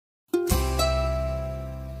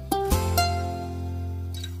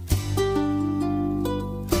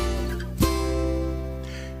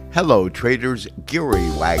Hello traders, Gary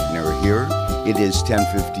Wagner here. It is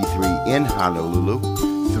 10:53 in Honolulu,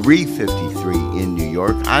 3:53 in New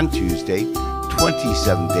York on Tuesday,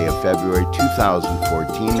 27th day of February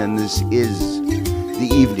 2014, and this is the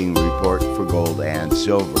evening report for gold and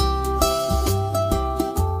silver.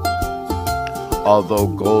 Although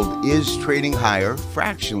gold is trading higher,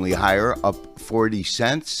 fractionally higher, up 40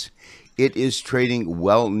 cents, it is trading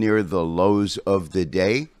well near the lows of the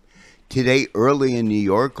day. Today, early in New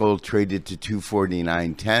York, gold traded to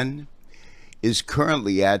 $249.10, is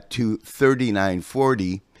currently at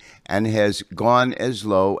 $239.40, and has gone as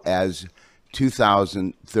low as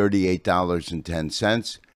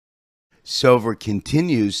 $2,038.10. Silver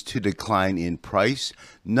continues to decline in price,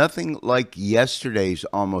 nothing like yesterday's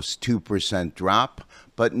almost 2% drop,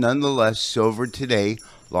 but nonetheless, silver today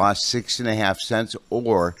lost 6.5 cents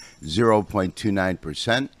or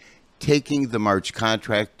 0.29%, taking the March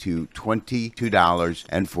contract to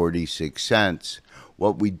 $22.46.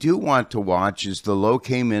 What we do want to watch is the low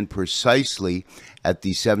came in precisely at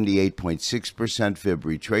the 78.6% fib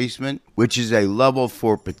retracement, which is a level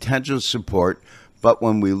for potential support. But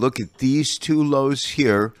when we look at these two lows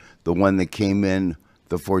here, the one that came in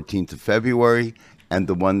the 14th of February and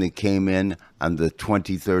the one that came in on the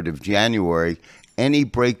 23rd of January, any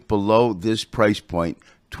break below this price point,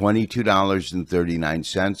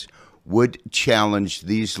 $22.39, would challenge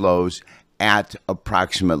these lows at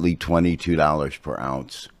approximately $22 per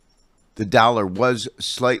ounce. The dollar was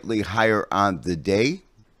slightly higher on the day,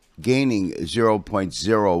 gaining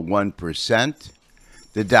 0.01%.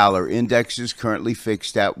 The dollar index is currently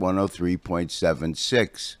fixed at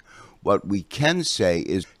 103.76. What we can say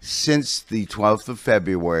is since the 12th of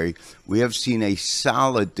February, we have seen a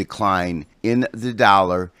solid decline in the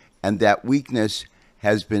dollar, and that weakness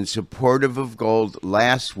has been supportive of gold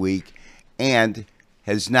last week and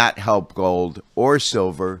has not helped gold or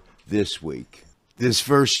silver this week. This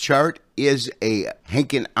first chart is a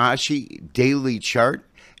Heikin Ashi daily chart,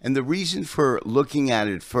 and the reason for looking at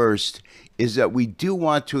it first is that we do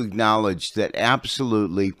want to acknowledge that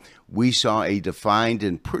absolutely we saw a defined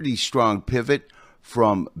and pretty strong pivot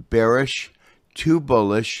from bearish to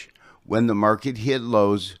bullish when the market hit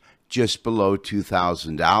lows just below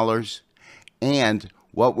 $2,000. And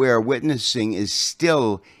what we are witnessing is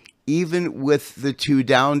still, even with the two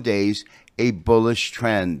down days, a bullish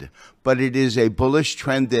trend. But it is a bullish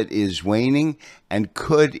trend that is waning and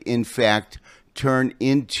could, in fact, turn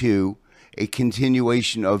into a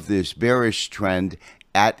continuation of this bearish trend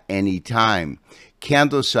at any time.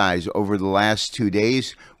 Candle size over the last 2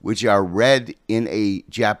 days, which are red in a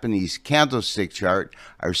Japanese candlestick chart,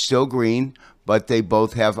 are still green, but they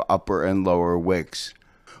both have upper and lower wicks.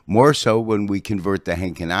 More so when we convert the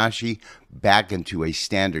Heikin Ashi back into a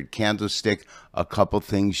standard candlestick, a couple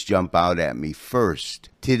things jump out at me. First,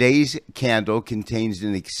 today's candle contains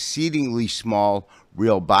an exceedingly small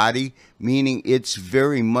real body, meaning it's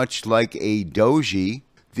very much like a doji.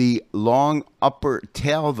 The long upper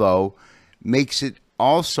tail, though, makes it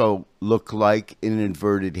also look like an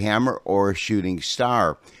inverted hammer or a shooting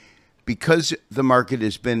star. Because the market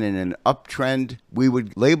has been in an uptrend, we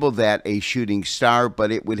would label that a shooting star,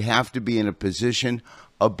 but it would have to be in a position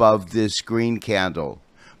above this green candle.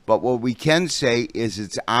 But what we can say is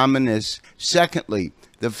it's ominous. Secondly,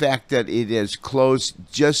 the fact that it has closed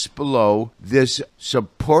just below this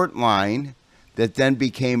support line that then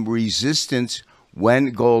became resistance when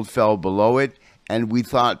gold fell below it, and we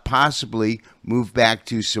thought possibly move back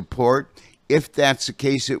to support. If that's the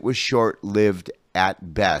case, it was short-lived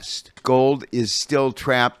at best. Gold is still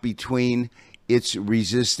trapped between its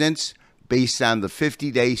resistance based on the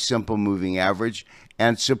 50-day simple moving average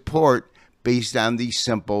and support based on the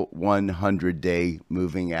simple 100-day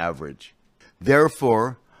moving average.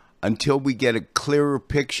 Therefore, until we get a clearer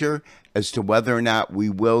picture as to whether or not we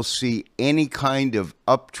will see any kind of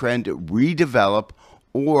uptrend redevelop,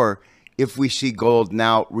 or if we see gold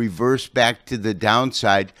now reverse back to the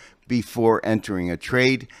downside before entering a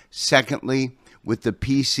trade. Secondly, with the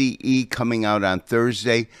PCE coming out on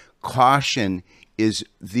Thursday, caution is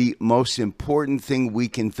the most important thing we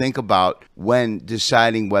can think about when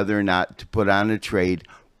deciding whether or not to put on a trade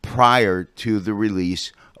prior to the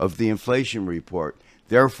release of the inflation report.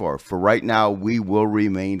 Therefore, for right now, we will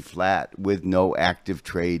remain flat with no active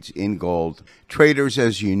trades in gold. Traders,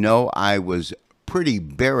 as you know, I was pretty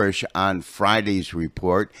bearish on Friday's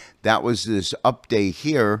report. That was this update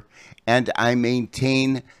here, and I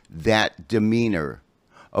maintain that demeanor.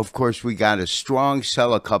 Of course, we got a strong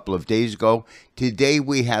sell a couple of days ago. Today,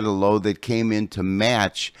 we had a low that came in to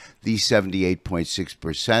match the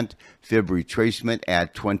 78.6% fib retracement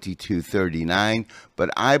at 22.39.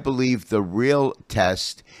 But I believe the real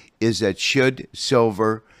test is that should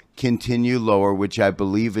silver continue lower, which I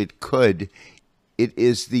believe it could, it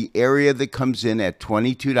is the area that comes in at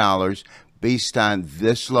 $22 based on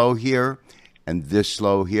this low here and this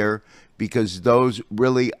low here, because those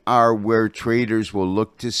really are where traders will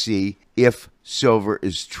look to see if silver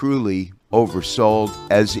is truly oversold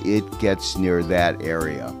as it gets near that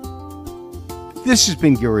area. This has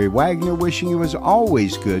been Gary Wagner wishing you as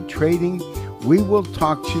always good trading. We will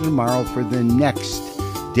talk to you tomorrow for the next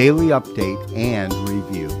daily update and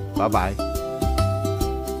review. Bye-bye.